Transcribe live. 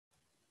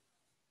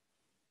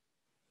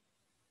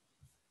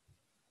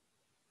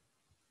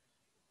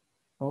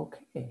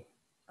Okay.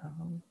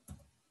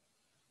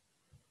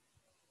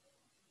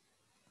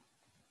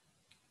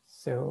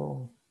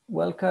 So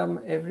welcome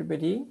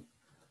everybody.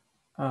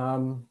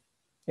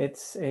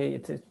 It's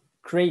a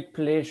great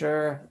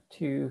pleasure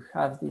to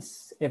have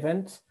this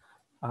event.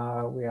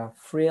 We are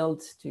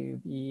thrilled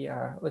to be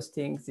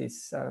hosting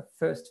this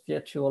first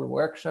virtual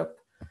workshop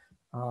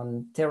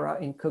on Terra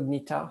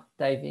Incognita,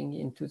 diving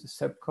into the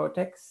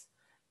subcortex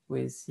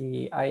with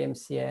the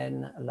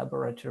IMCN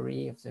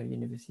laboratory of the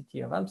University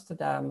of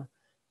Amsterdam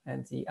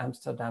and the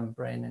Amsterdam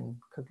Brain and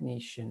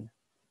Cognition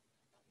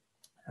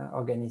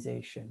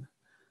organization.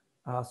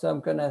 So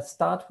I'm going to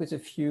start with a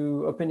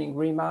few opening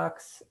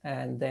remarks,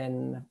 and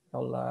then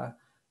I'll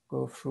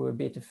go through a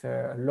bit of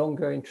a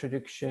longer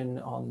introduction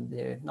on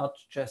not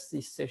just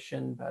this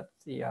session, but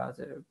the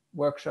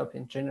workshop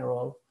in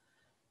general.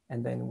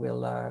 And then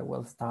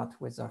we'll start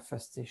with our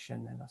first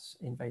session and our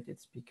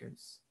invited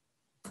speakers.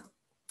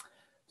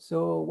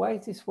 So why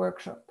this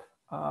workshop?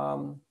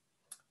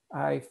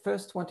 I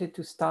first wanted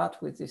to start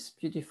with these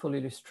beautiful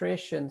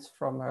illustrations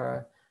from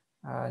our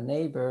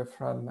neighbor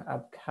from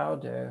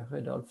Abkaude,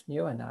 Rudolf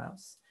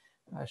Neuenhaus,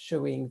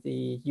 showing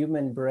the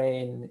human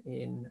brain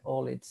in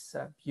all its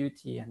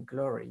beauty and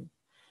glory.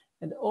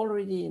 And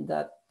already in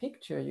that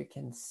picture, you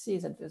can see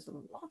that there's a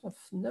lot of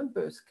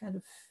numbers kind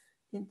of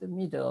in the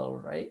middle,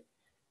 right?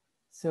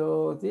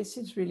 So this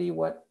is really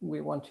what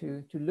we want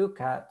to look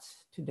at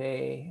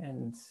today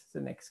and the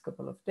next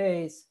couple of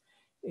days,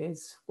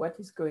 is what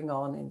is going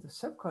on in the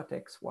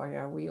subcortex. Why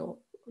are we all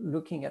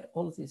looking at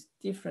all these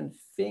different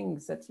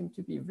things that seem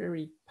to be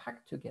very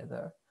packed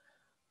together,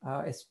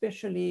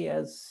 especially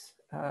as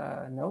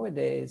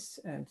nowadays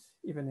and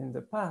even in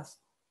the past,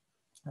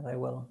 and I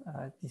will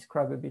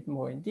describe a bit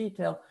more in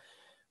detail,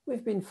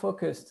 we've been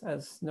focused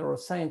as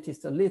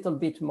neuroscientists a little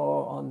bit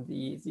more on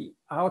the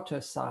outer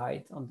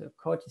side, on the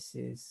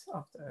cortices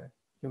of the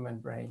human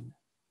brain.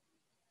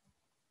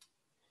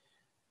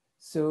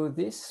 So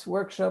this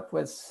workshop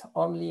was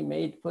only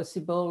made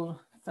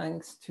possible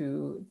thanks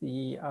to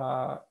the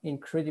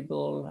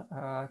incredible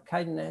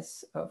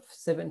kindness of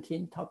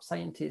 17 top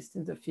scientists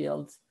in the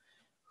field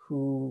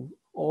who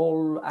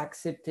all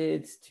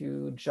accepted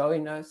to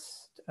join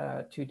us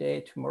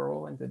today,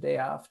 tomorrow, and the day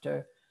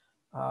after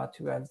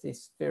to have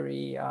this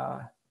very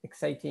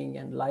exciting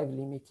and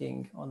lively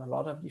meeting on a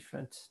lot of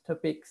different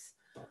topics.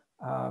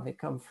 They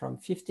come from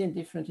 15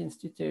 different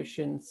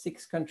institutions,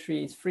 6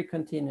 countries, 3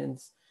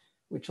 continents,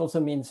 which also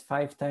means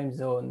 5 time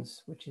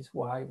zones, which is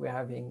why we're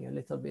having a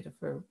little bit of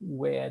a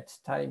weird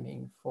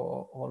timing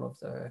for all of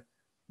the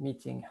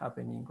meeting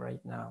happening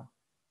right now.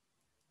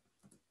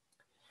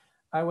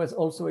 I was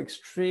also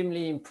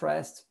extremely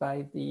impressed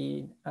by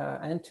the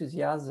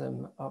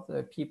enthusiasm of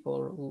the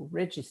people who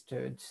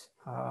registered.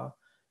 I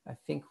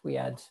think we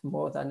had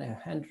more than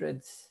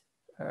 100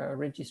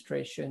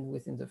 registration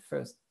within the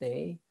first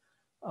day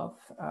of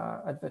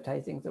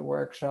advertising the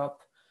workshop.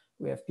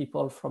 We have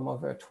people from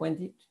over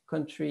 20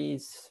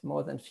 countries,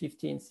 more than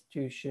 50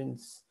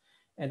 institutions,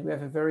 and we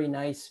have a very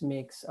nice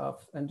mix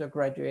of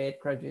undergraduate,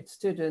 graduate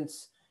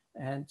students,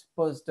 and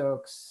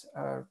postdocs,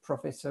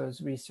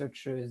 professors,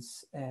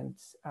 researchers, and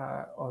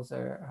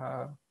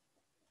other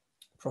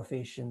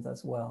professions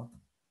as well.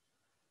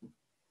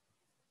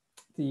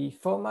 The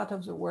format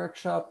of the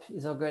workshop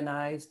is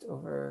organized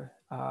over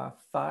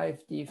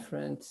 5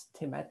 different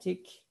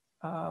thematic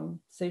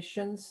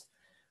sessions,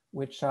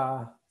 which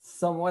are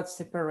somewhat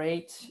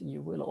separate.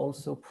 You will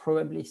also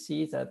probably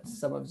see that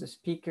some of the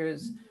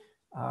speakers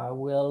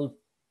will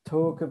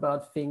talk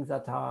about things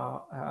that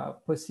are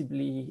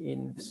possibly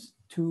in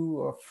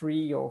 2 or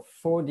 3 or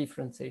 4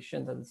 different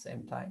sessions at the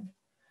same time.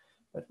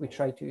 But we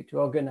try to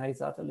organize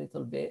that a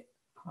little bit.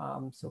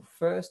 So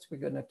first, we're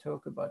going to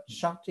talk about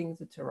charting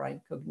the Terra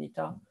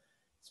Incognita,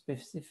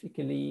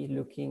 specifically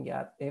looking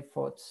at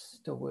efforts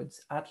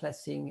towards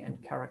atlasing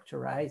and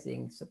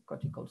characterizing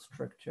subcortical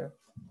structure.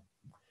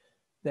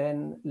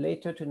 Then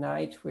later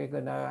tonight, we're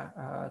going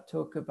to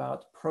talk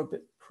about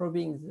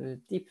probing the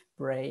deep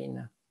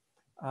brain.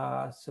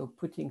 So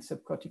putting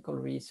subcortical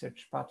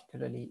research,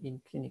 particularly in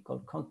clinical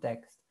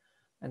context.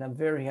 And I'm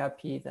very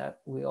happy that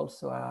we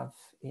also have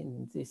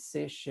in this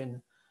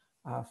session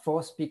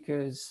 4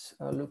 speakers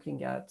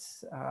looking at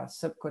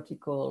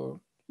subcortical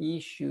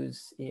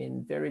issues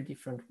in very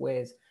different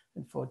ways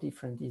and for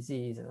different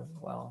diseases as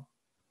well.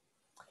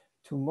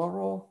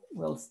 Tomorrow,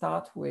 we'll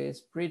start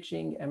with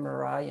bridging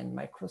MRI and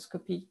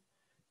microscopy,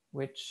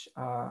 which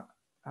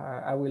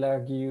I will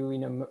argue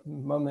in a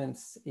moment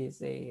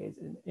is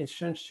an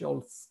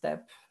essential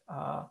step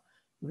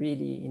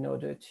really in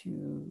order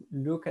to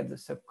look at the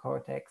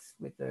subcortex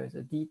with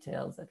the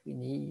details that we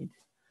need.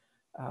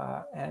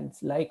 And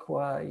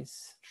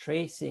likewise,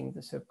 tracing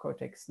the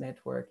subcortex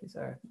network is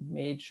a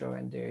major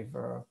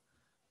endeavor.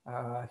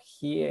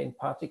 Here in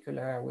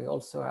particular, we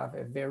also have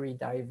a very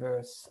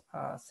diverse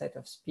set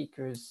of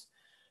speakers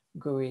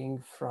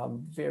going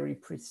from very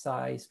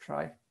precise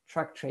track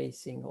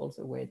tracing all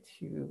the way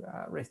to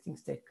resting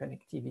state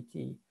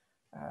connectivity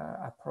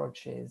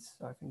approaches.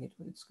 So I think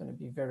it's going to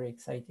be very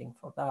exciting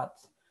for that.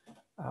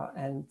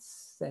 And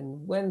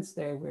then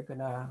Wednesday, we're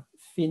gonna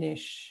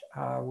finish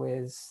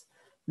with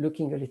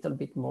looking a little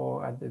bit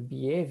more at the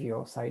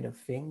behavior side of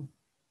things.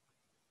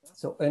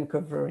 So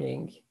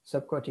uncovering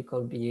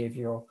subcortical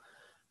behavior,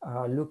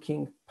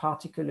 looking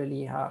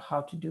particularly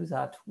how to do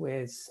that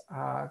with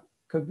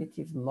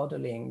cognitive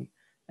modeling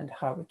and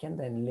how we can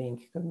then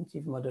link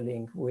cognitive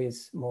modeling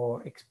with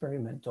more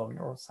experimental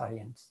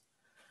neuroscience.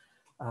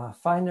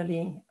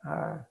 Finally,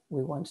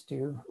 we want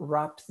to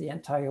wrap the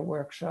entire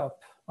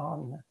workshop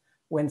on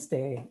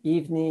Wednesday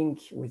evening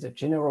with a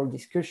general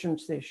discussion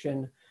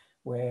session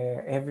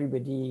where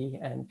everybody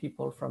and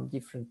people from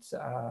different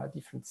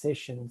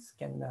sessions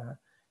can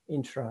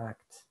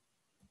interact.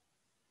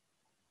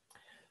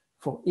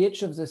 For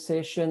each of the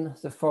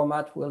sessions, the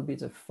format will be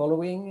the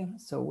following.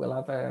 So we'll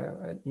have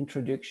an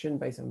introduction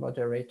by the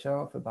moderator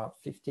of about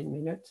 15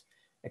 minutes,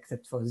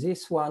 except for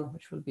this one,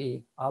 which will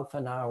be half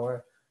an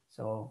hour.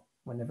 So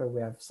whenever we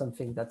have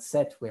something that's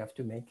set, we have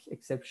to make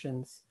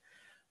exceptions.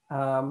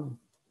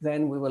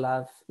 Then we will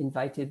have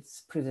invited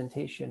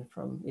presentation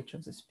from each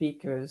of the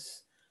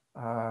speakers.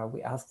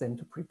 We ask them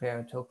to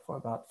prepare a talk for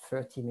about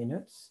 30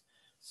 minutes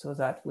so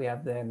that we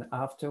have then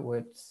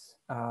afterwards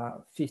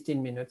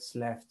 15 minutes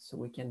left so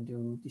we can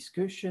do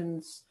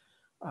discussions,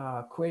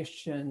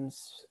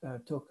 questions,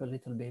 talk a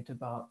little bit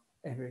about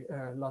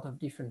a lot of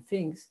different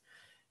things,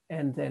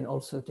 and then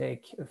also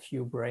take a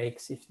few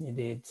breaks if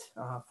needed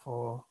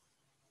for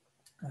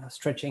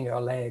stretching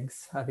our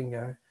legs, having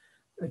a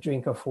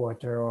drink of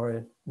water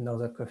or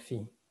another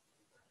coffee.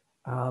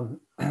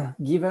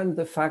 Given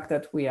the fact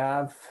that we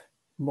have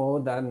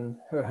more than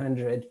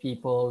 100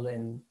 people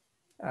and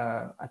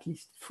at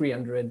least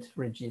 300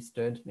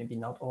 registered, maybe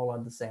not all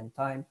at the same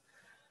time,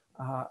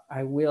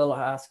 I will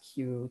ask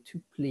you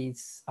to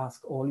please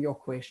ask all your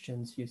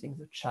questions using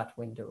the chat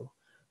window.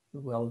 We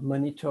will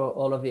monitor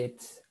all of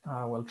it.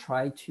 We'll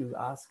try to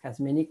ask as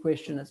many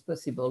questions as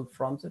possible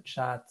from the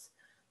chat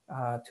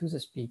to the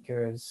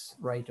speakers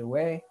right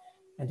away.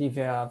 And if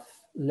you have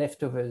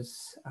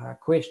leftovers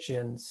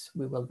questions,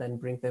 we will then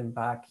bring them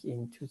back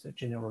into the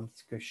general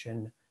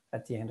discussion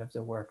at the end of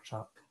the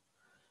workshop.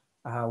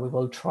 We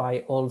will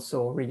try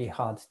also really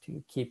hard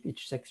to keep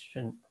each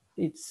section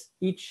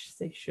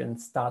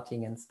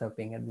starting and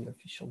stopping at the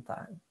official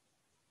time.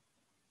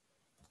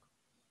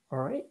 All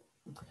right.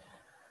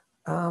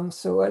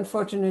 So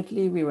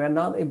unfortunately, we were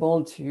not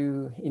able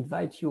to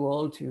invite you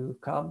all to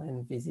come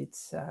and visit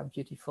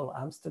beautiful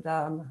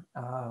Amsterdam,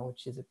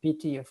 which is a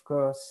pity, of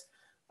course,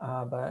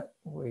 but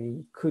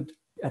we could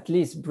at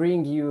least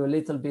bring you a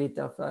little bit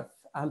of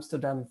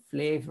Amsterdam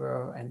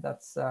flavor, and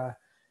that's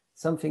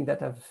something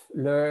that I've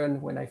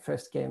learned when I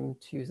first came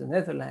to the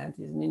Netherlands.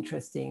 Is an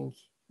interesting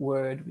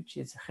word, which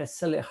is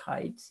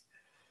gezelligheid.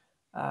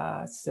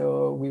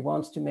 So we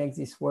want to make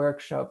this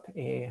workshop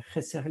a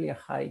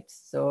gezelligheid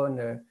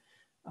zone.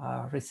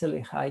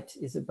 Gezelligheid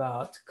is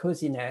about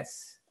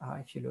coziness,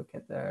 if you look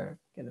at the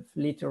kind of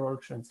literal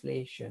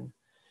translation,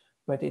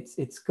 but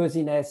it's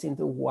coziness in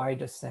the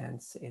wider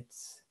sense.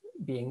 It's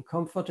being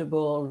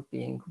comfortable,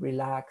 being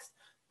relaxed,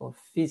 both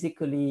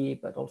physically,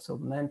 but also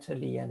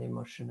mentally and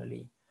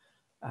emotionally.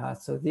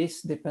 So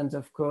this depends,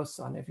 of course,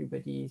 on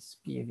everybody's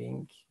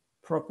behaving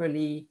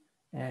properly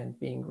and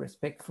being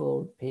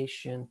respectful,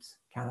 patient,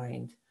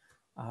 kind.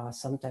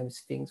 Sometimes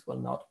things will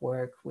not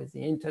work with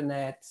the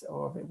internet,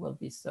 or there will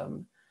be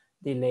some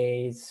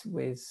delays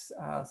with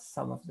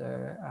some of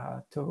the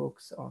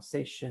talks or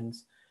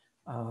sessions.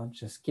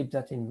 Just keep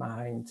that in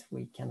mind.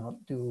 We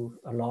cannot do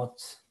a lot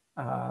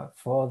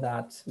for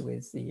that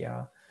with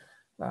the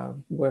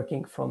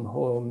working from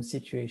home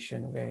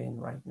situation we're in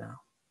right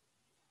now.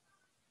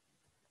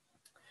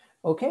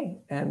 Okay,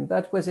 and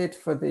that was it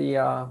for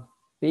the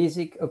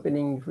basic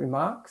opening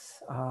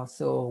remarks.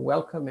 So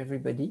welcome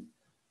everybody.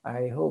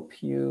 I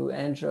hope you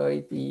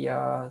enjoyed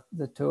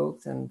the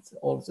talks and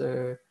all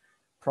the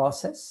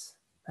process.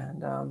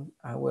 And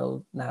I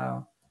will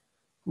now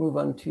move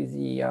on to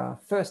the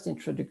first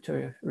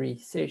introductory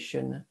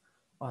session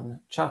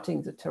on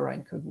charting the Terra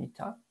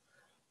Incognita.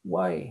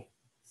 Why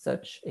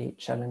such a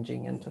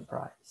challenging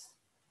enterprise?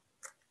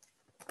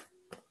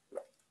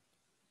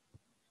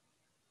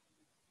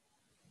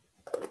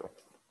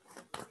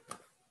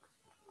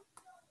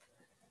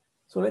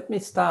 So let me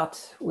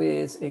start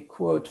with a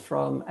quote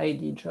from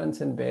Heidi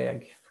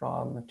Johnsonberg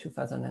from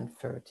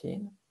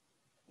 2013.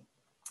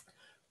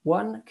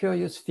 One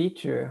curious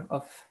feature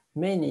of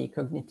many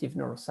cognitive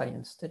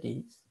neuroscience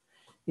studies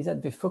is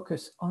that they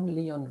focus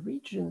only on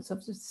regions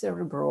of the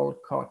cerebral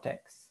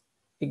cortex,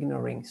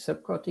 ignoring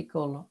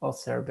subcortical or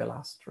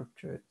cerebellar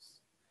structures.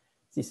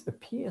 This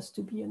appears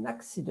to be an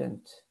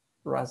accident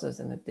rather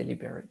than a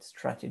deliberate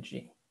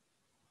strategy.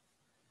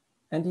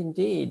 And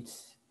indeed,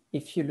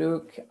 if you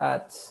look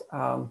at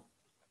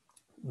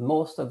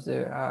most of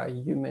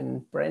the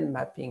human brain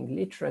mapping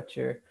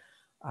literature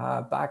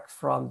back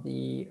from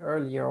the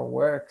earlier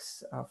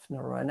works of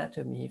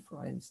neuroanatomy,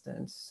 for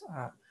instance,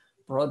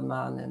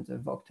 Brodmann and the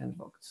Vogt and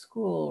Vogt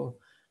school,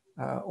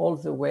 all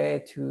the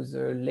way to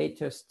the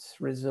latest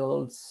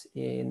results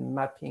in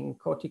mapping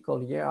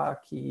cortical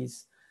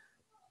hierarchies,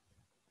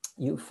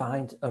 you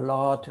find a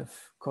lot of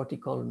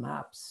cortical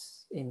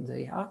maps in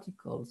the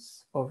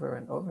articles over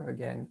and over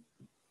again.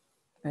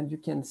 And you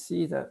can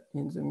see that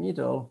in the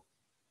middle,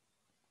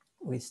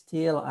 we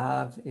still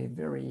have a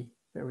very,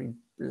 very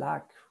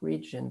black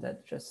region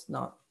that's just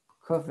not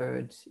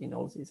covered in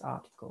all these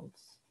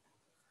articles.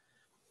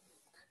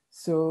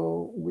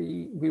 So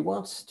we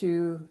want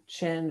to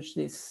change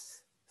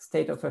this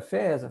state of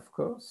affairs, of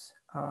course,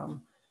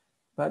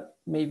 but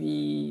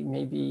maybe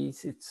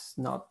it's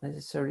not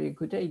necessarily a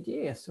good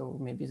idea. So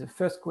maybe the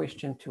first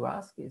question to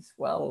ask is,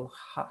 well,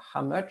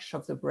 how much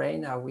of the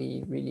brain are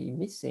we really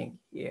missing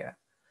here?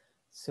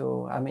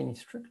 So how many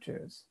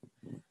structures?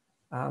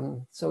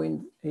 So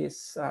in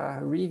his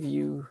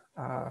review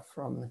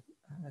from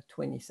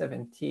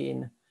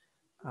 2017,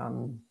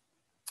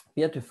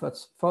 Birte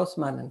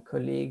Forsman and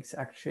colleagues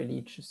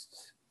actually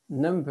just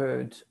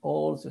numbered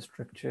all the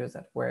structures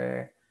that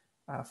were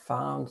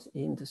found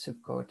in the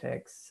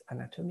subcortex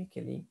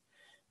anatomically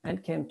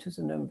and came to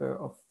the number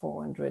of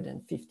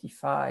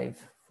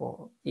 455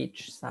 for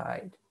each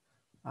side.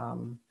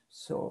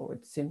 So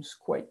it seems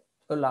quite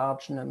a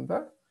large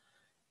number.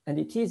 And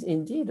it is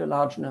indeed a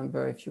large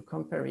number if you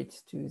compare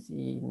it to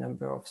the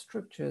number of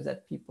structures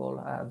that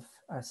people have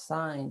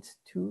assigned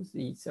to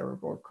the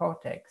cerebral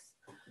cortex.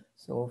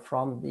 So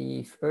from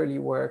the early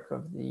work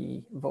of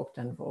the Vogt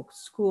and Vogt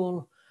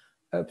school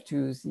up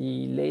to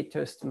the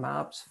latest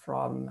maps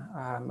from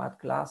Matt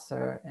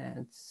Glasser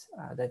and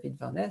David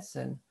Van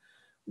Essen,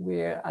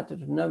 we're at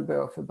a number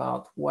of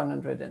about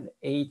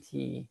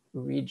 180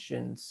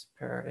 regions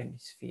per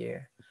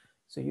hemisphere.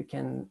 So you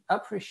can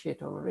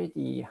appreciate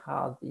already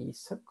how the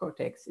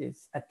subcortex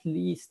is at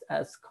least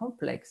as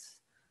complex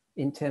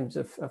in terms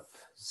of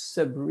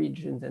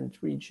subregions and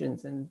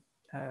regions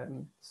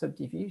and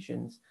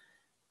subdivisions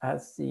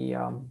as the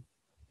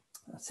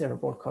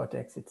cerebral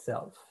cortex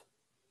itself.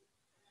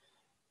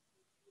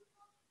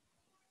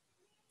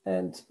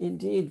 And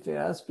indeed,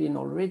 there has been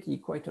already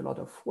quite a lot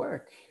of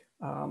work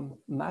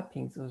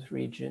mapping those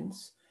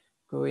regions,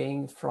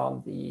 going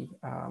from the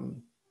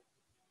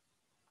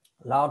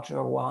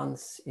larger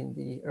ones in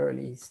the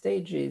early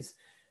stages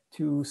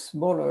to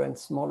smaller and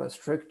smaller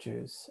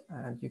structures.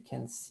 And you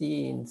can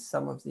see in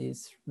some of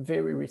these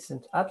very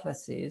recent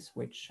atlases,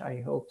 which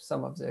I hope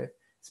some of the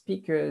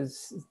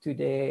speakers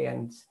today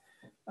and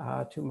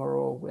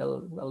tomorrow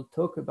will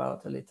talk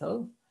about a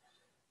little.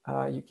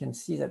 You can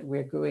see that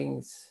we're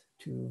going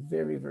to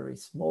very, very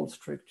small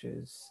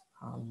structures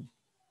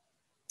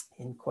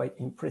in quite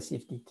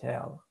impressive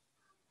detail.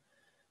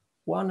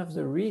 One of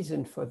the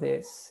reasons for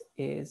this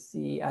is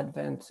the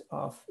advent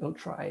of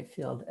ultra-high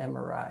field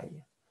MRI.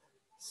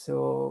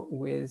 So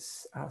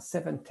with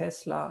 7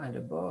 Tesla and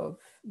above,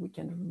 we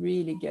can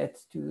really get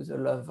to the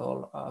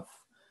level of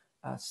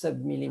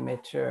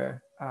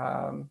sub-millimeter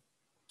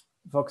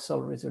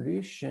voxel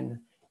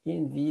resolution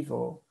in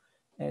vivo.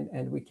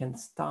 And we can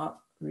start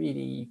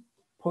really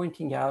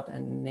pointing out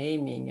and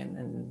naming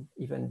and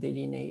even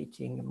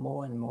delineating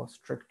more and more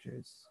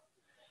structures.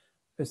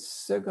 A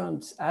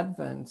second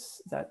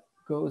advance that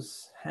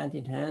goes hand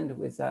in hand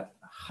with that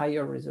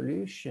higher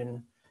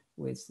resolution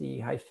with the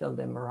high field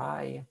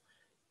MRI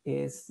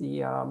is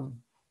the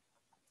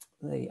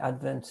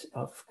advent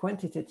of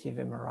quantitative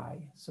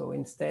MRI. So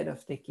instead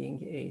of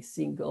taking a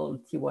single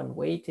T1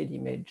 weighted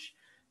image,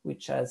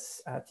 which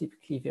has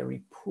typically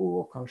very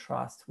poor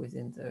contrast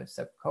within the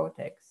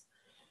subcortex,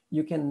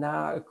 you can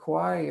now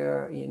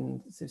acquire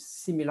in the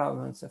similar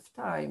amounts of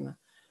time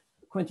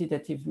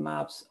quantitative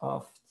maps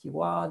of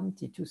T1,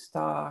 T2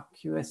 star,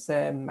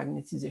 QSM,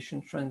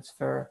 magnetization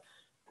transfer,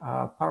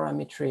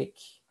 parametric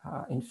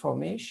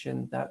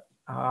information that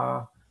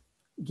are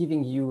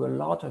giving you a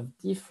lot of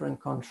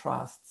different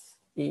contrasts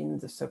in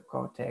the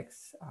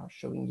subcortex,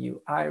 showing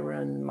you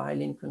iron,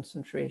 myelin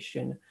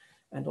concentration,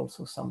 and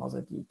also some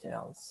other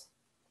details.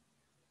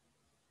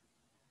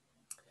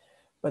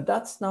 But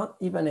that's not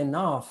even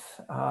enough.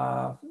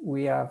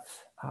 We have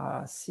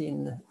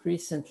seen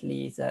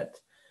recently that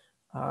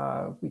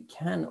we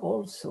can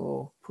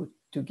also put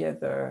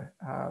together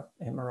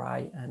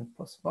MRI and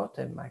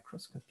postmortem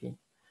microscopy.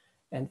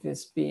 And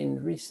there's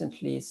been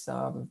recently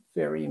some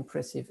very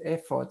impressive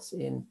efforts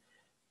in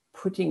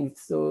putting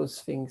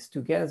those things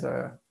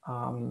together.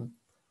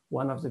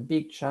 One of the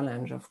big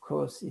challenge, of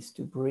course, is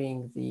to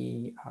bring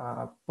the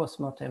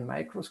postmortem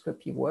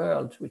microscopy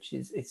world, which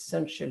is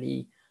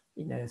essentially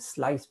in a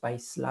slice by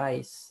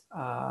slice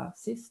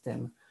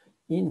system,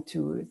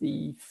 into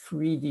the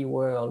 3D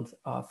world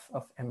of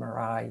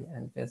MRI.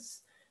 And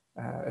there's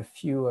a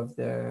few of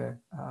the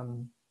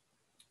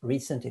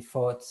recent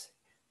efforts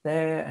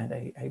there, and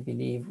I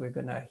believe we're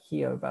gonna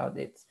hear about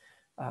it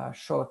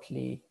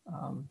shortly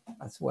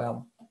as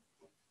well.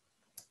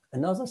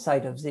 Another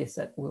side of this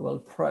that we will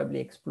probably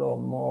explore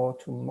more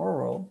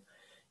tomorrow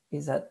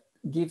is that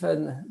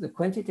given the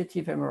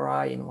quantitative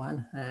MRI in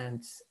one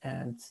hand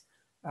and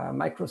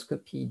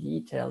microscopy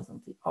details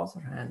on the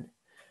other hand,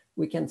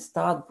 we can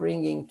start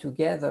bringing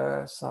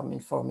together some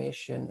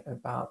information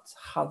about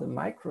how the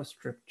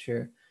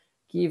microstructure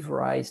give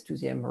rise to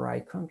the MRI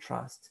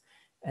contrast,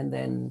 and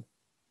then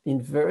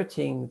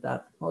inverting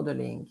that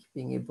modeling,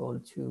 being able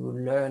to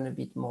learn a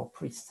bit more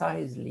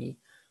precisely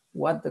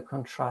what the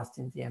contrast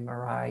in the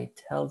MRI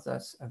tells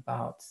us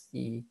about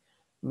the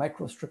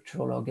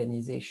microstructural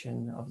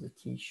organization of the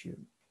tissue.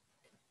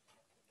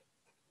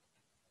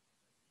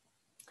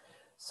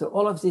 So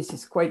all of this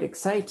is quite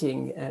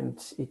exciting, and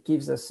it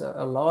gives us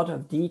a lot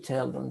of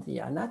detail on the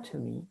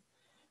anatomy.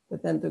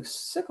 But then the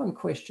second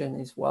question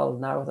is, well,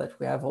 now that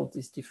we have all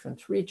these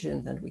different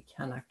regions and we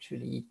can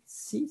actually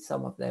see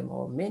some of them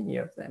or many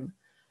of them,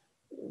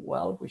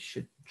 well, we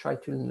should try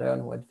to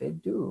learn what they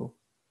do.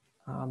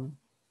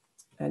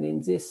 And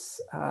in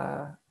this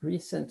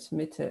recent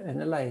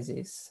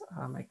meta-analysis,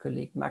 my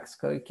colleague Max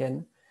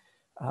Keuken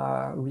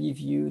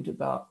reviewed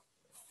about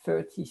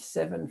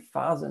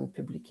 37,000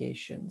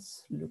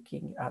 publications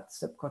looking at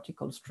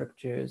subcortical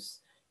structures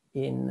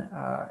in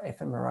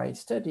fMRI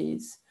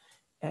studies,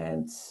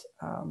 and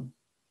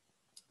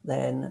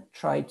then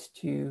tried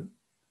to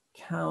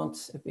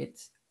count a bit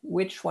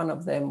which one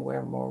of them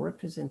were more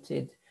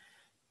represented,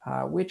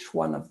 which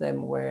one of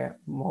them were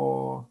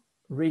more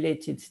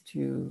related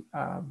to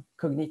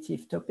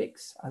cognitive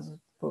topics as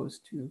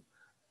opposed to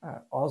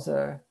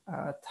other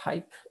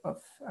type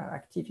of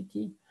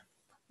activity,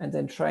 and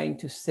then trying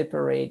to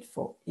separate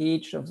for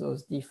each of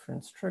those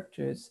different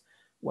structures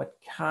what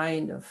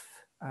kind of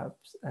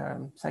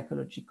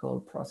psychological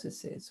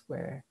processes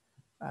were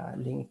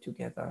linked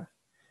together.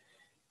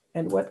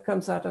 And what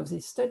comes out of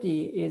this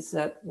study is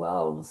that,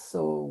 well,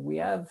 so we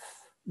have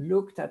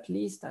looked at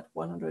least at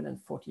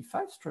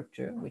 145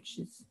 structures, which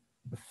is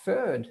a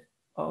third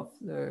of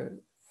the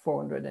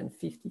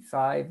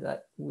 455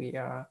 that we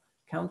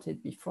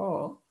counted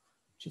before,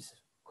 which is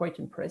quite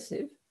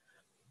impressive.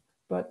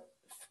 But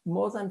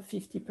more than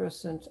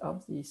 50%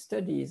 of the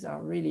studies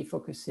are really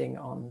focusing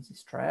on the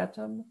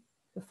striatum,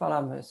 the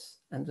thalamus,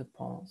 and the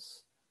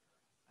pons.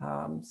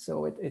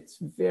 So it's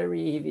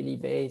very heavily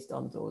based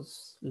on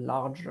those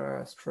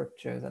larger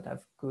structures that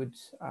have good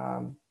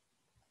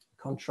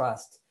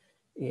contrast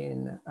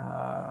in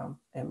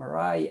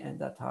MRI and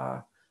that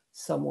are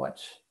somewhat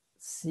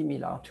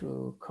similar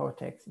to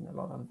cortex in a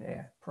lot of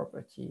their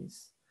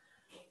properties.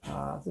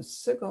 The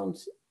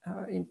second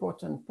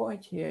important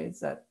point here is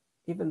that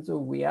even though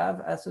we have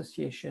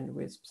association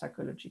with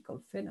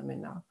psychological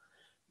phenomena,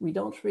 we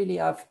don't really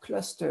have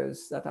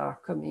clusters that are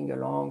coming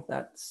along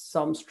that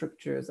some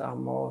structures are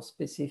more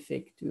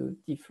specific to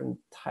different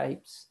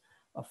types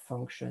of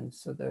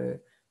functions. So the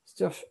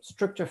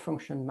structure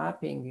function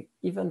mapping,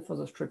 even for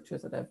the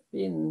structures that have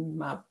been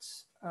mapped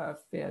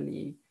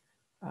fairly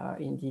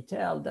in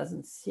detail,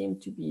 doesn't seem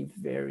to be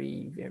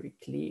very, very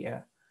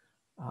clear.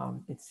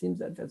 It seems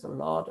that there's a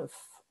lot of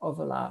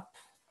overlap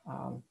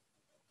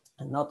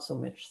and not so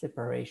much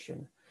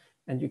separation.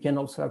 And you can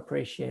also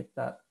appreciate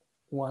that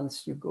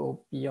once you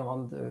go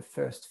beyond the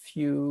first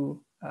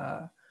few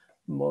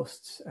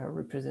most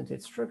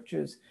represented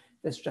structures,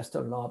 there's just a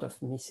lot of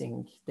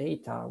missing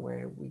data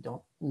where we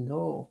don't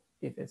know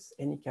if there's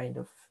any kind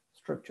of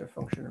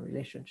structure-function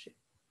relationship.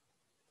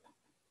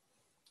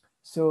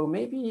 So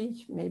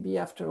maybe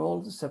after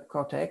all, the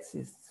subcortex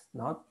is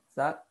not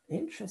that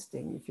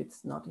interesting if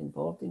it's not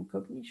involved in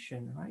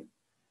cognition, right?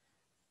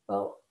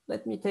 Well,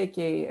 let me take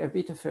a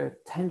bit of a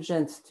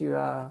tangent to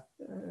a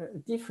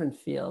different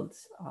field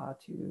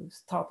to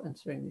start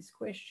answering this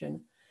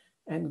question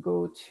and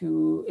go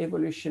to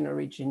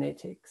evolutionary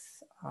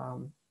genetics.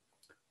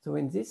 So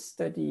in this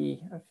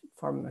study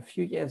from a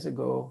few years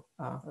ago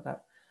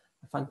that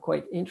I found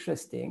quite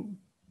interesting,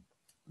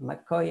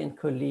 McCoy and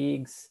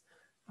colleagues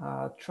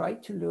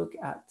tried to look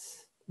at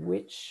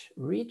which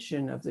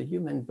region of the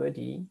human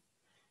body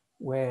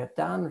were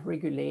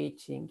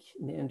down-regulating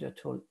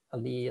Neanderthal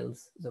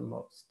alleles the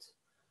most.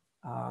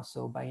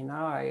 So by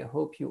now, I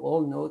hope you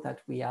all know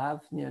that we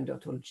have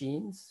Neanderthal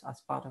genes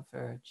as part of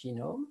our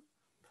genome,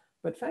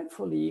 but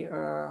thankfully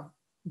our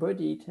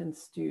body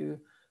tends to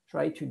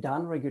try to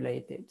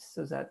down-regulate it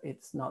so that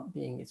it's not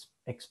being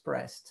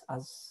expressed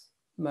as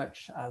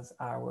much as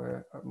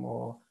our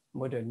more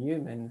modern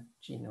human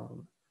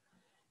genome.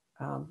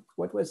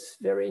 What was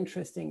very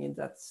interesting in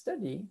that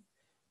study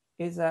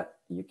is that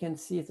you can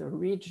see the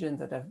regions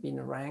that have been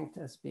ranked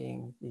as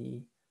being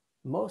the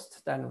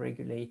most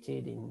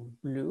downregulated in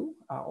blue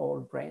are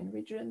all brain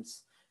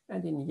regions,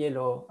 and in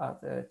yellow are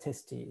the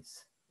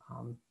testes.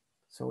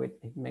 So it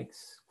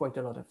makes quite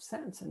a lot of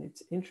sense, and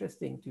it's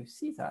interesting to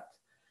see that.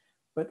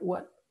 But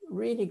what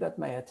really got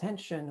my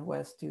attention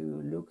was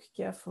to look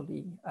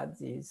carefully at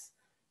these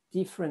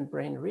different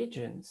brain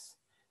regions,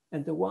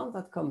 and the ones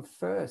that come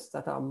first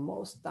that are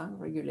most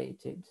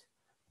downregulated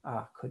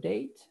are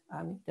caudate,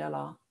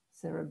 amygdala,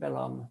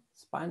 cerebellum,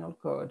 spinal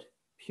cord,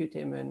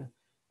 putamen,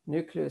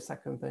 nucleus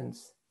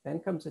accumbens, then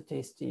comes the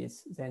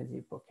testes, then the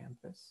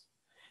hippocampus.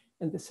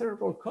 And the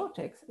cerebral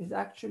cortex is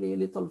actually a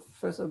little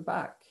further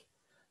back.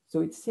 So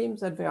it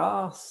seems that there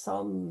are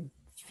some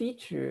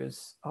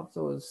features of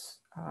those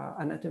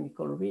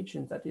anatomical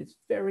regions that is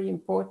very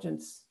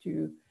important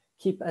to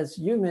keep as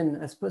human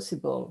as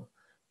possible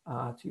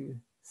to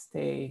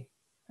stay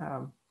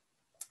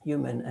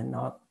human and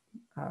not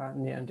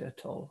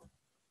Neanderthal.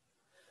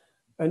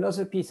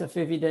 Another piece of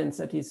evidence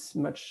that is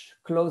much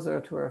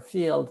closer to our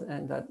field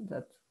and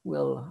that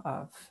will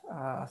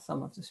have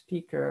some of the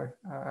speaker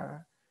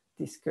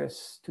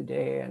discuss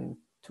today and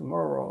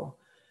tomorrow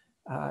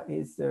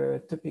is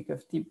the topic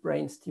of deep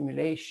brain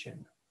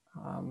stimulation.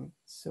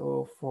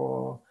 So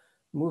for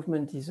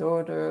movement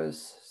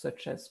disorders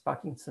such as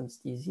Parkinson's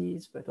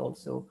disease, but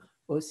also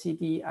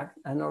OCD,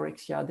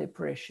 anorexia,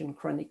 depression,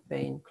 chronic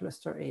pain,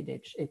 cluster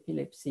ADH,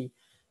 epilepsy.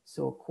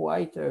 So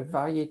quite a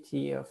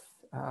variety of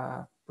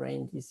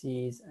brain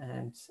disease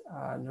and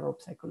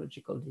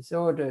neuropsychological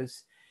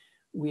disorders.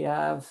 We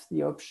have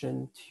the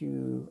option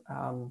to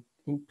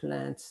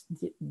implant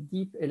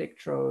deep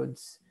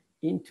electrodes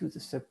into the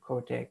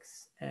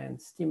subcortex and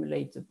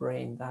stimulate the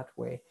brain that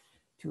way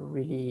to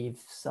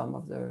relieve some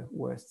of the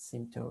worst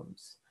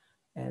symptoms.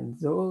 And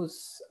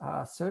those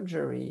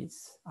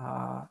surgeries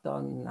are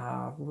done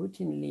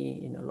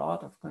routinely in a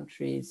lot of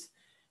countries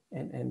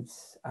and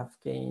have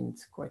gained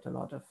quite a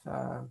lot of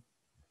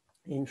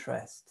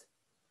interest.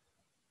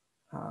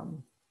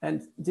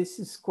 And this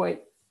is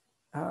quite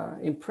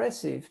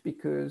impressive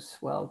because,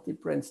 well,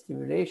 deep brain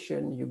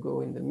stimulation, you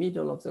go in the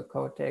middle of the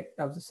cortex,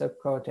 of the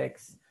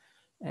subcortex,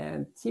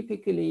 and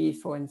typically,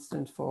 for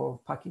instance,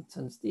 for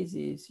Parkinson's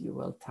disease, you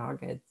will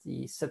target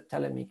the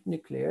subthalamic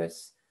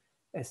nucleus,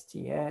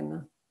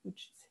 STN,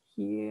 which is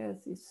here,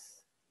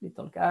 this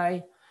little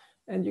guy.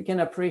 And you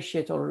can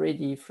appreciate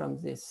already from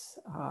this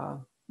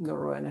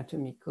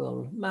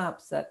neuroanatomical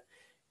maps that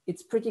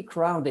it's pretty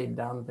crowded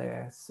down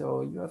there.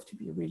 So you have to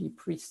be really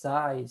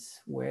precise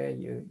where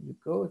you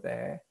go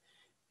there.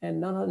 And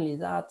not only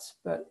that,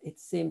 but it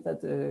seems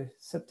that the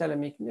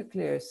subthalamic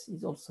nucleus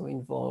is also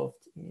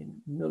involved in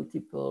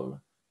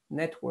multiple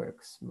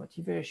networks,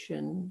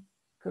 motivation,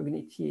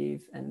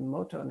 cognitive, and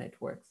motor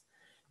networks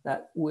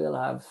that will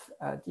have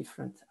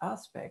different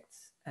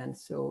aspects. And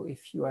so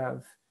if you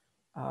have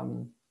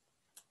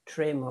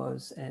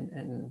tremors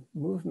and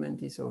movement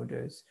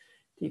disorders,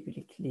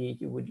 typically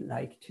you would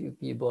like to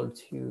be able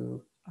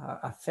to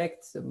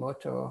affect the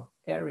motor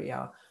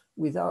area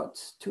without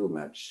too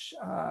much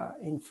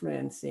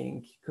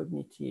influencing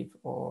cognitive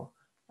or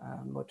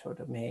motor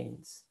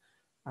domains.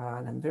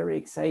 And I'm very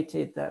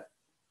excited that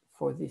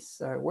for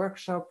this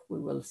workshop, we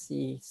will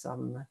see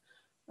some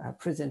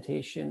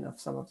presentation of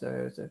some of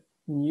the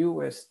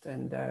newest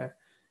and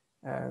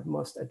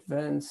most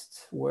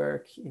advanced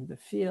work in the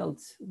field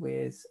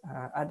with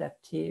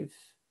adaptive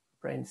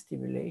brain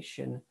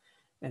stimulation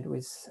and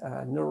with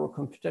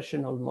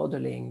neurocomputational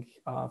modeling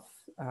of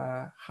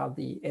how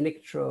the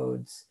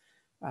electrodes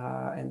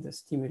and the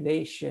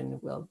stimulation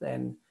will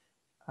then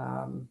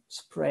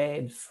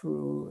spread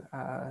through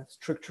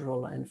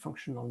structural and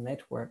functional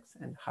networks,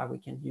 and how we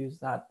can use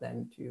that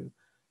then to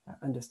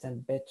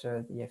understand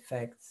better the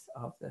effects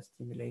of the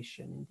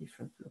stimulation in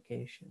different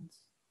locations.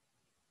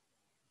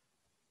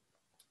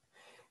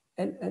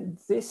 And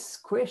this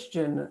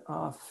question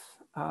of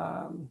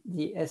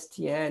the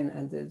STN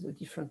and the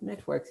different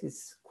networks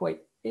is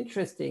quite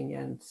interesting,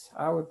 and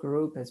our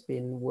group has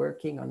been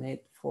working on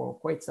it for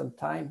quite some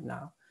time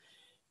now,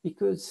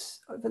 because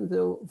even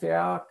though there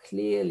are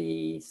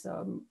clearly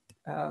some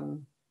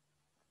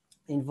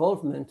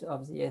involvement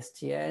of the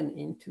STN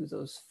into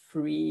those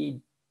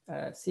three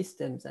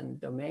systems and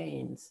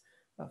domains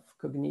of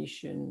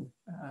cognition,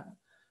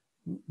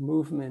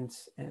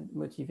 movement, and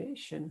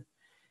motivation,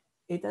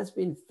 it has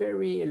been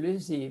very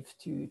elusive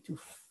to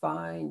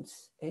find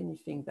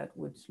anything that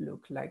would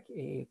look like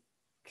a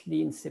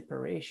clean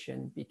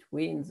separation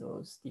between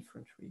those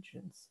different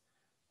regions.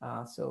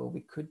 So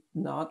we could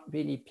not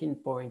really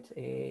pinpoint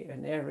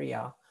an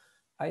area,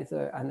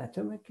 either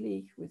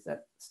anatomically with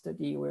that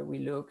study where we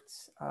looked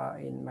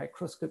in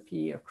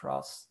microscopy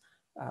across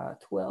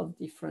 12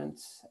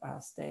 different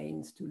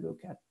stains to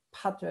look at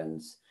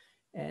patterns.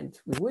 And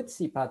we would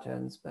see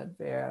patterns, but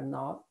they're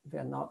not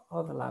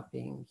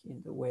overlapping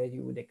in the way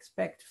you would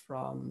expect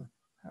from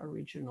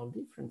regional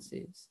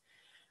differences.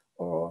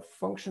 Or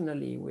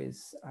functionally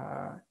with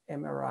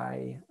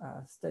MRI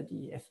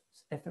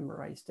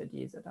fMRI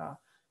studies that are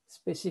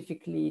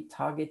specifically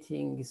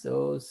targeting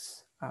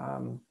those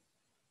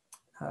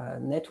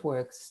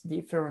networks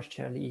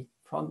differentially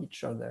from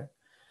each other.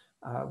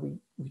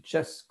 We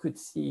just could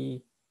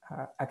see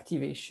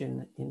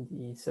activation in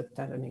the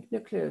subthalamic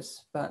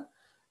nucleus, but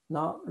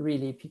not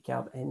really pick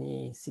out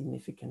any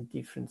significant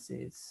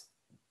differences.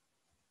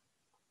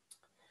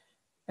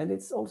 And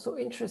it's also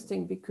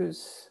interesting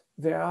because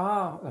there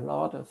are a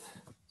lot of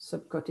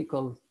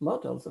subcortical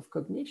models of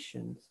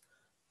cognitions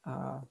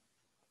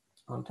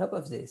on top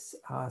of this.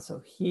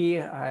 So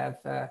here I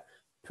have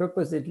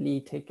purposely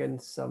taken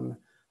some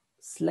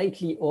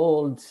slightly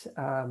old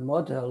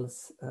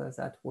models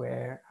that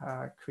were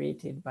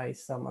created by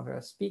some of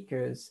our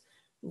speakers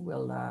who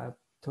will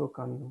talk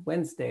on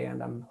Wednesday,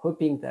 and I'm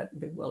hoping that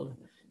they will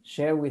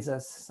share with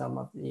us some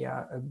of the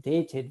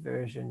updated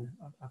version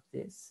of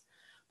this.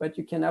 But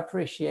you can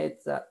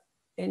appreciate that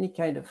any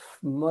kind of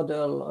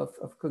model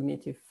of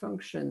cognitive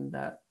function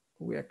that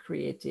we are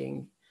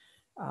creating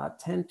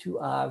tend to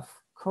have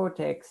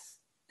cortex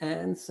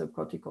and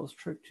subcortical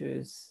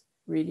structures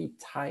really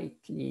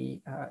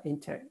tightly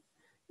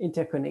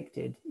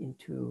interconnected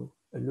into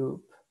a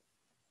loop.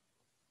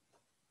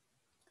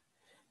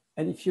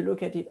 And if you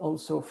look at it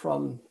also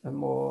from a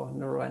more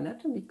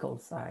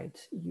neuroanatomical side,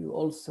 you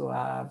also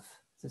have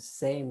the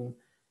same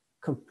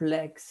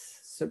complex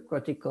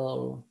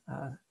subcortical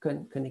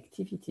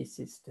connectivity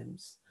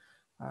systems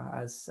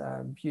as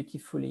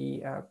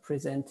beautifully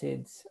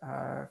presented,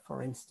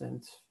 for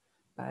instance,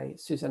 by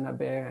Susanna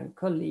Baer and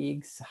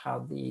colleagues, how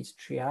the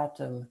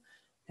striatum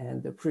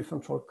and the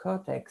prefrontal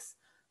cortex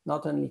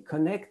not only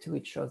connect to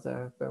each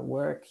other, but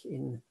work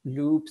in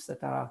loops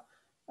that are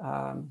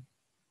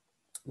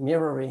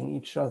mirroring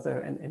each other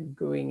and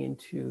going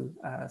into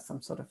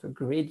some sort of a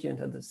gradient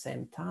at the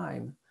same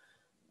time.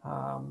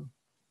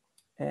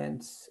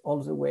 And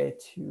all the way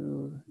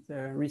to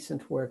the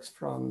recent works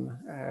from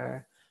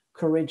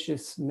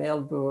courageous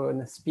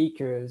Melbourne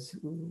speakers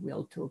who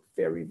will talk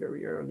very,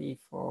 very early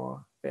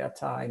for their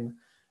time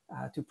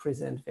to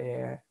present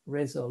their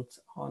results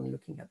on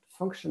looking at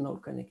functional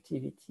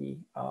connectivity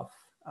of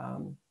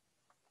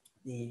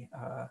the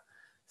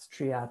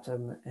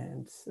striatum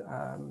and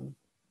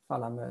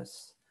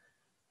thalamus.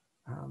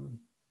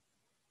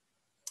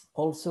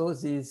 Also,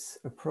 these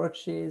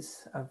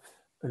approaches have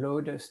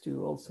allowed us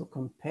to also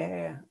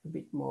compare a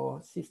bit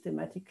more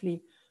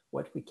systematically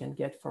what we can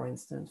get, for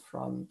instance,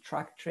 from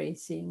track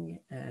tracing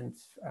and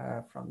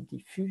from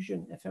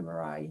diffusion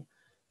fMRI.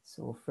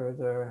 So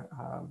further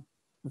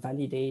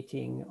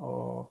validating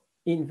or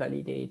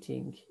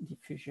invalidating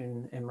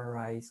diffusion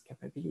MRI's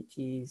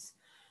capabilities.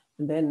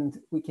 And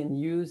then we can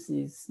use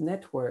these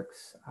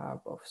networks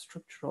of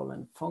structural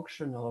and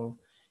functional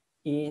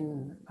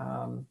in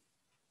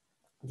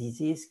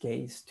disease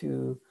case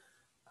to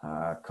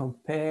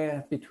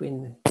compare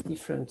between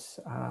different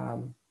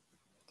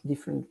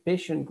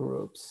patient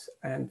groups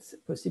and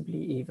possibly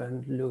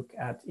even look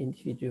at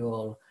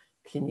individual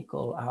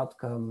clinical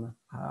outcome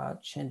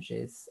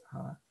changes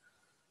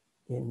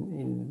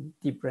in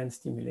deep brain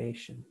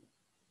stimulation.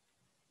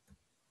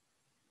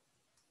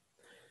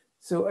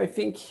 So I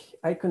think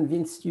I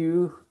convinced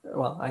you,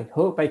 well, I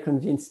hope I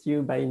convinced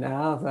you by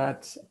now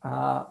that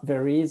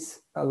there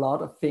is a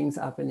lot of things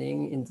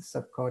happening in the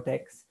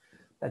subcortex,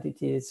 that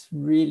it is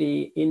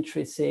really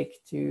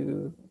intrinsic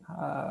to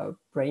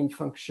brain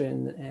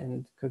function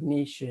and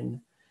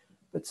cognition.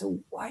 But so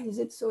why is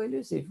it so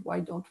elusive? Why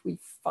don't we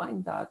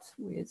find that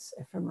with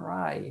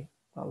fMRI?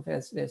 Well,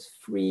 there's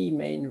three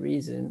main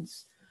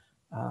reasons: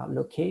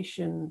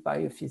 location,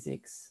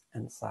 biophysics,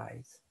 and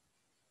size.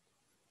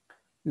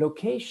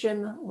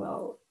 Location,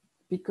 well,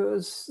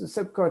 because the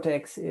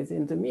subcortex is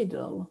in the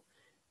middle,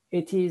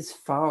 it is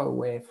far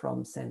away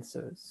from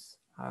sensors,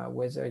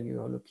 whether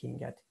you're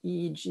looking at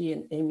EEG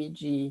and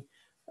MEG,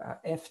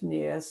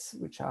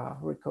 FNIRS, which are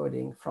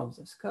recording from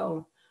the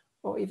skull,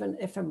 or even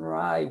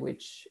fMRI,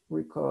 which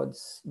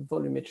records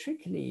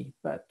volumetrically,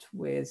 but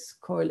with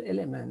coil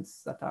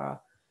elements that are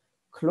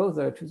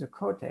closer to the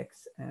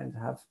cortex and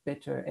have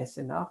better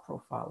SNR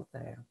profile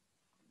there.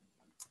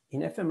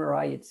 In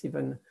fMRI, it's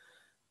even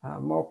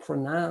more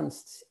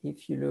pronounced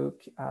if you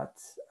look at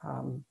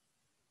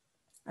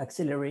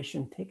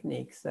acceleration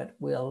techniques that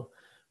will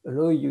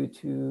allow you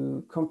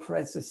to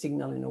compress the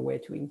signal in a way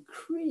to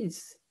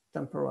increase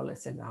temporal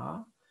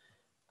SNR,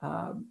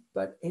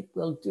 but it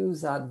will do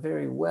that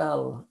very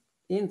well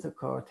in the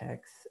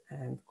cortex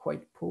and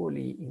quite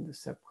poorly in the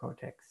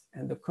subcortex,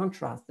 and the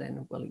contrast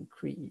then will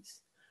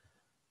increase.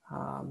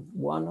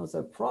 One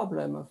other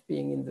problem of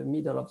being in the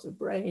middle of the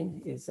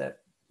brain is that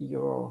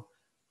you're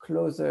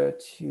closer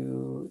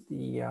to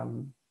the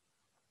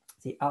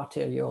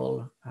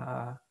arterial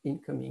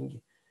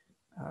incoming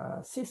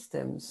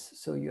systems.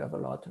 So you have a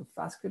lot of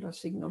vascular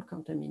signal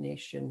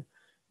contamination.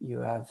 You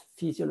have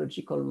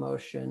physiological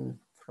motion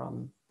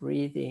from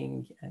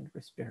breathing and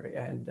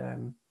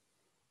respiration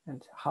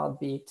and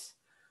heartbeat.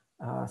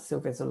 So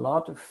there's a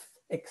lot of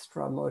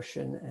extra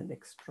motion and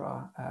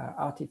extra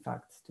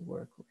artifacts to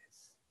work with.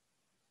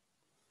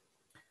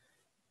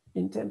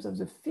 In terms of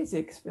the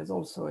physics, there's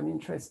also an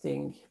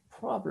interesting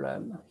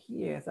problem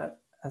here that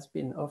has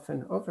been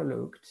often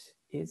overlooked,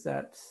 is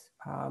that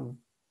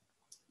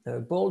the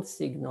bold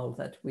signal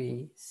that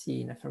we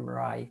see in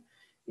fMRI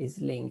is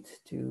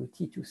linked to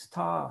T2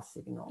 star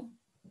signal.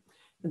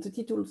 And the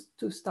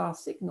T2 star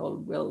signal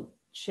will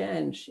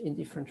change in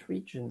different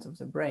regions of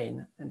the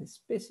brain, and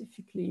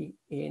specifically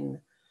in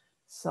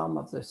some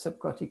of the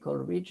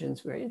subcortical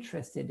regions we're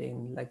interested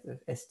in, like the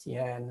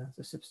STN,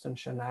 the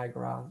substantia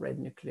nigra, red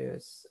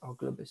nucleus, or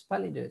globus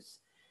pallidus.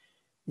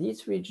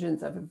 These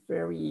regions have a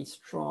very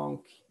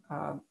strong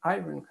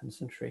iron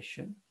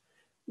concentration,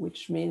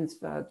 which means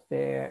that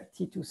their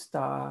T2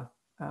 star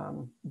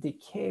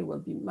decay will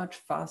be much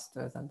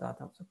faster than that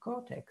of the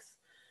cortex.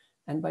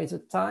 And by the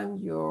time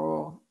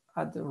you're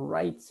at the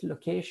right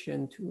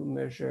location to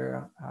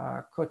measure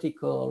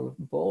cortical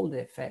bold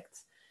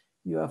effects,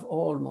 you have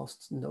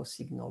almost no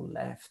signal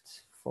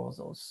left for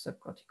those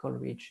subcortical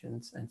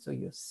regions. And so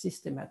you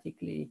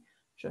systematically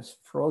just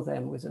throw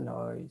them with a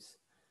noise.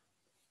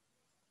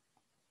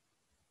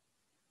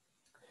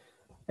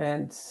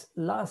 And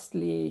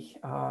lastly,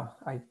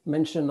 I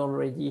mentioned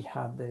already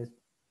how the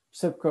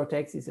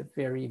subcortex is a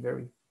very,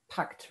 very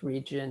packed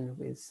region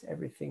with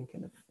everything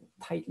kind of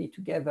tightly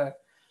together.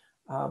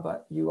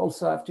 But you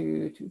also have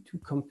to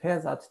compare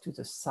that to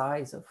the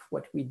size of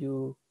what we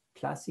do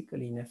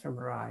classically in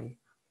fMRI.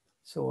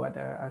 So at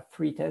a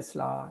 3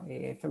 Tesla,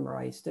 a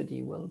fMRI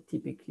study will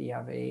typically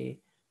have a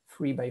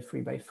 3 by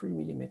 3 by 3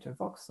 millimeter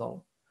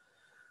voxel,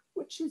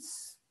 which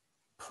is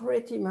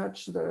pretty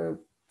much the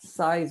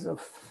size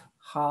of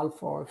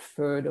half or a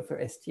third of a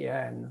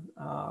STN,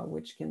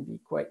 which can be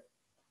quite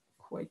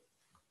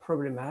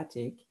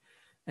problematic.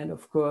 And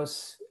of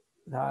course,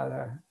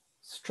 the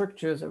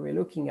structures that we're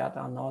looking at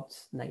are not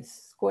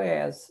nice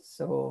squares,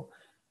 so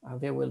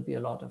there will be a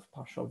lot of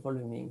partial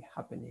voluming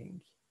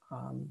happening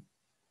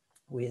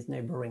with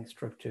neighboring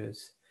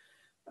structures.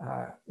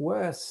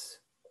 Worse,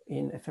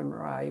 in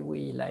fMRI,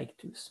 we like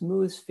to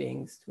smooth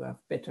things to have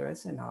better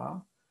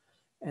SNR,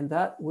 and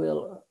that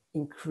will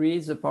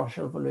increase the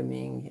partial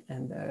voluming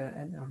and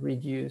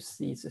reduce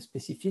the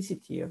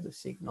specificity of the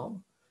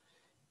signal.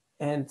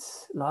 And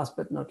last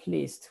but not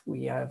least,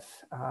 we have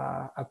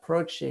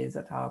approaches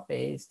that are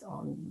based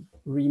on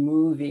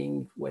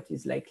removing what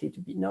is likely to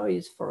be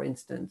noise, for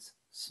instance,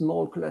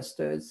 small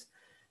clusters,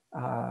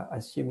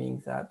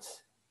 assuming that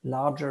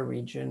larger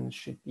regions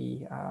should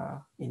be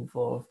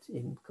involved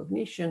in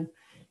cognition.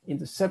 In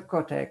the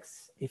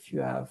subcortex, if you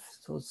have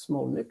those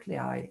small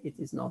nuclei, it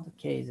is not the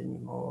case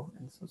anymore.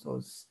 And so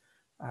those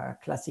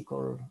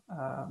classical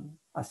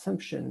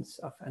assumptions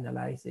of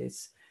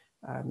analysis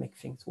make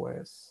things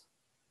worse.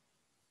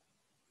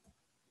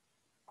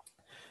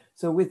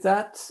 So with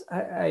that,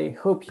 I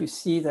hope you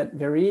see that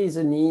there is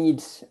a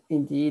need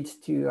indeed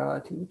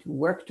to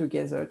work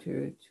together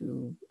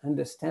to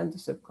understand the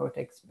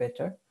subcortex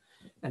better.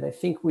 And I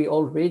think we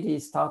already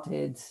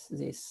started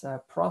this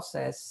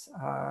process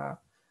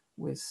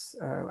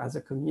as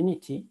a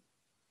community.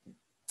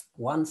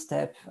 One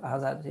step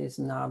that is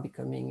now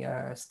becoming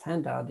a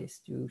standard is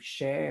to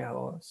share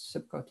our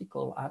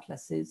subcortical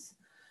atlases.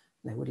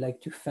 And I would like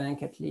to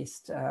thank at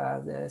least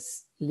the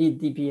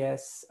lead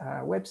DBS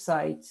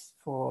website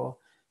for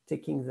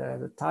taking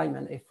the time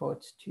and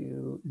effort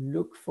to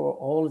look for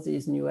all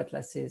these new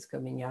atlases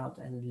coming out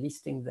and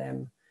listing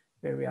them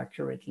very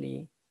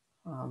accurately.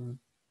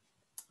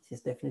 This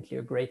is definitely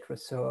a great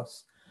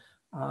resource.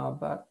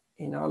 But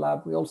in our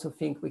lab, we also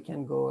think we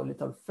can go a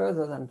little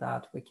further than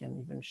that. We can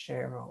even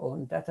share our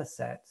own data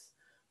sets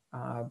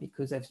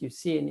because as you've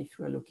seen, if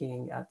we're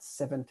looking at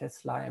 7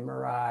 Tesla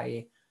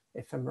MRI,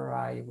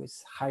 fMRI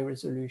with high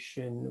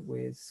resolution,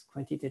 with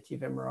quantitative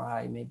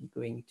MRI, maybe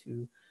going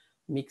to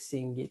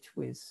mixing it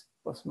with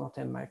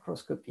postmortem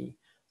microscopy.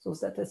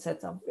 Those data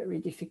sets are very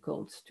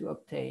difficult to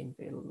obtain,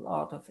 a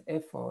lot of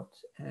effort,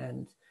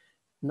 and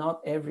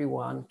not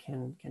everyone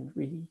can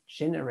really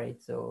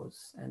generate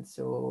those. And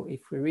so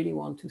if we really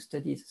want to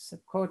study the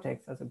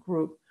subcortex as a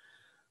group,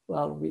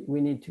 well, we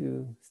need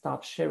to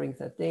start sharing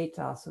that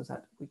data so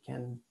that we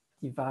can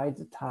divide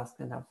the task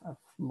and have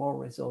more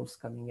results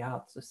coming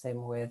out, the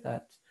same way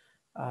that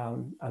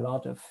a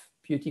lot of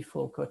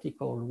beautiful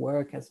cortical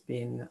work has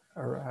been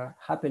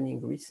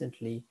happening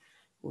recently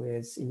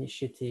with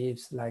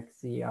initiatives like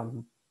the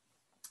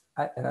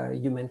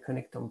Human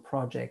Connectome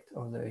project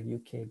or the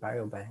UK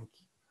Biobank.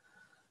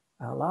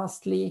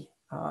 Lastly,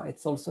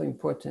 it's also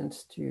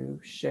important to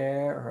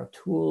share our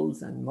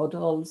tools and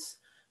models,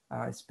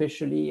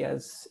 especially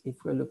as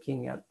if we're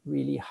looking at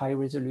really high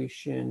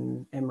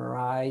resolution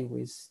MRI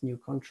with new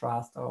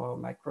contrast or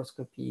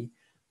microscopy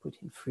put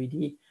in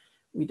 3D.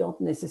 We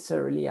don't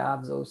necessarily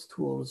have those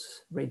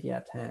tools ready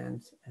at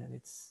hand, and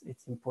it's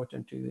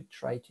important to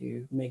try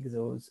to make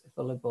those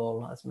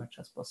available as much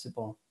as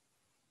possible.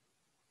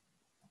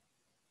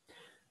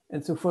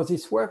 And so for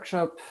this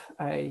workshop,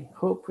 I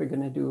hope we're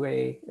going to do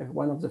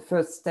one of the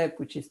first steps,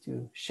 which is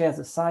to share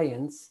the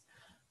science.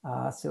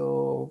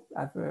 So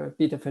I have a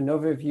bit of an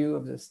overview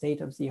of the state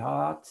of the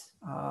art,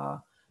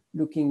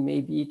 looking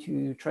maybe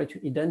to try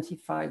to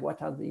identify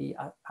what are the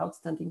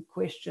outstanding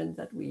questions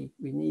that we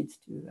need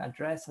to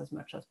address as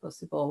much as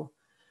possible.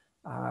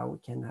 We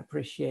can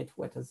appreciate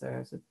what are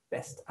the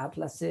best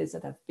atlases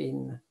that have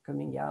been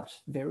coming out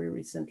very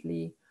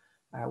recently,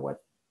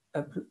 what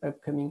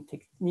upcoming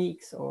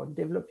techniques or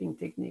developing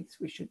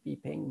techniques we should be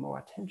paying more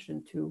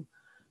attention to,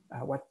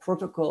 what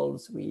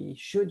protocols we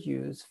should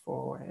use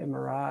for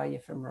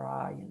MRI,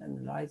 fMRI, and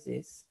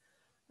analysis,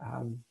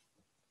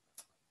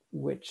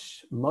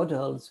 which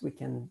models we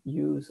can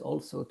use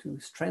also to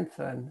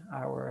strengthen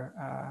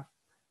our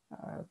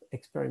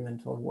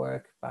experimental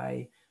work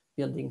by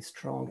building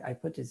strong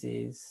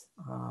hypotheses,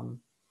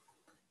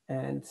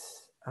 and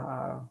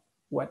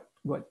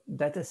what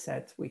data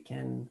sets we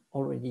can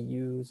already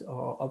use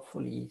or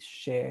hopefully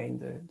share in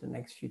the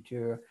next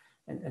future,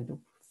 and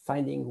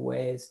finding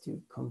ways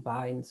to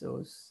combine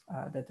those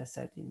data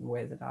sets in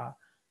ways that are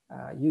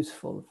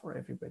useful for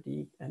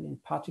everybody, and in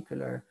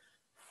particular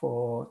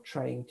for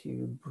trying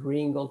to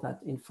bring all that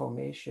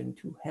information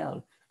to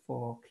help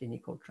for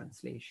clinical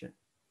translation.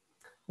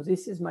 So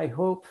this is my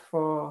hope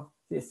for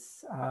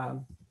this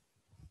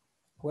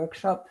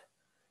workshop.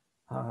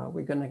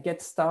 We're going to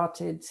get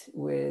started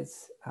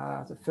with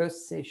the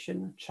first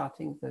session,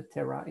 charting the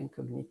Terra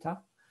Incognita,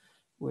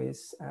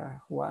 with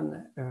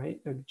Juan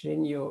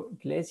Eugenio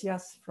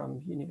Iglesias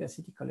from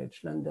University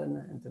College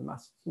London and the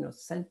Mastino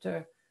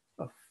Center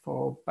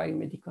for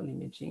Biomedical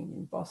Imaging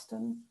in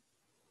Boston,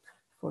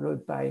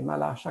 followed by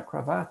Mala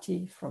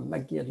Chakravarti from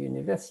McGill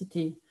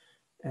University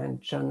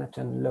and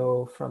Jonathan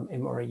Lowe from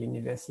Emory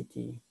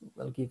University, who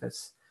will give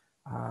us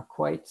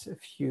quite a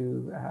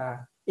few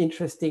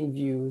interesting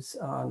views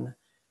on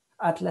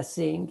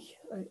atlasing,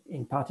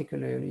 in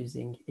particular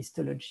using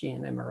histology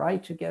and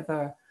MRI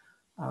together,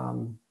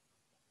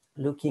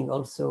 looking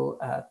also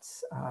at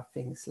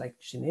things like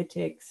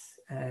genetics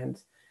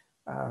and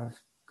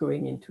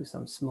going into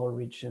some small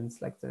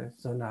regions like the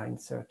zona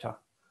incerta.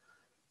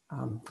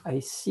 I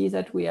see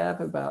that we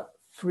have about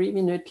 3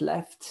 minutes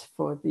left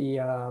for the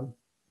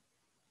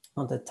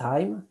on the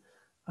time.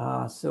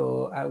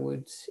 So I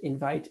would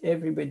invite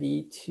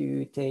everybody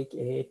to take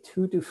a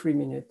 2 to 3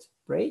 minute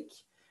break,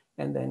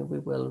 and then we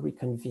will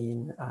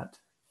reconvene at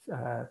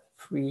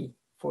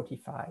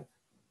 3:45.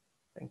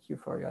 Thank you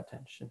for your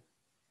attention.